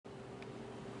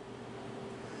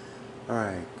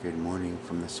Alright, good morning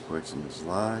from the Sportsmens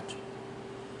Lodge.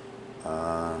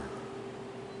 Uh,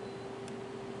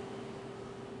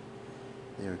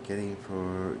 they were getting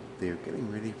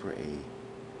ready for a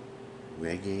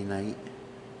reggae night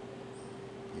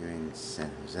here in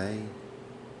San Jose.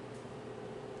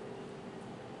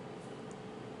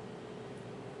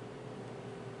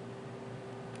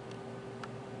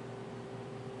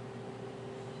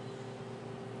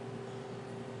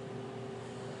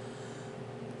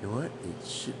 You know what? It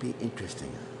should be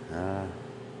interesting.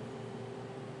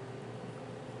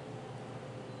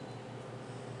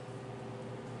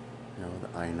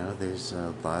 I know there's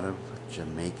a lot of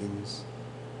Jamaicans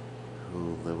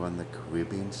who live on the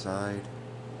Caribbean side,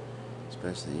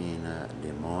 especially in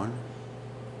Limon.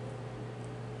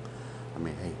 I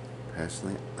mean, hey,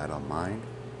 personally, I don't mind.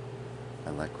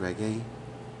 I like reggae.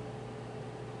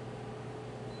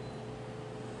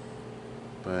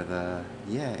 But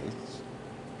yeah,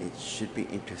 it should be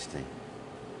interesting.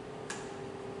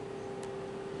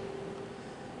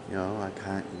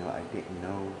 I didn't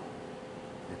know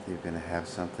if they were gonna have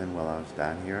something while I was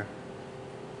down here,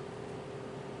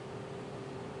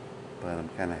 but I'm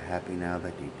kind of happy now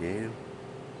that they did,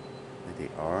 that they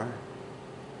are.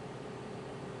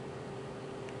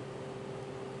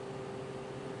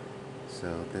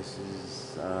 So this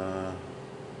is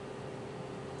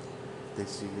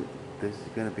this is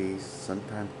gonna be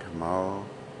sometime tomorrow.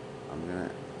 I'm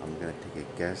gonna take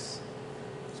a guess.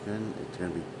 It's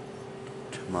gonna be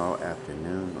tomorrow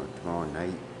afternoon or tomorrow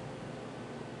night.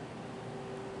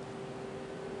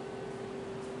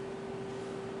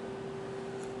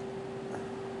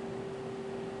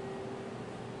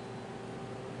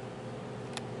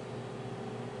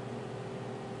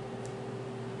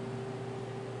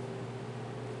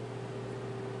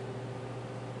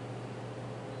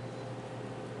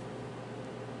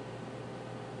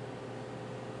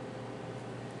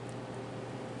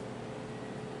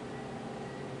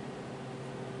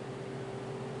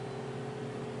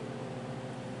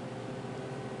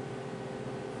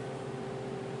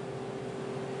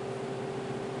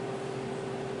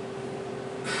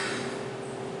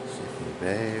 Should be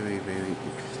very, very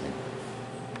interesting.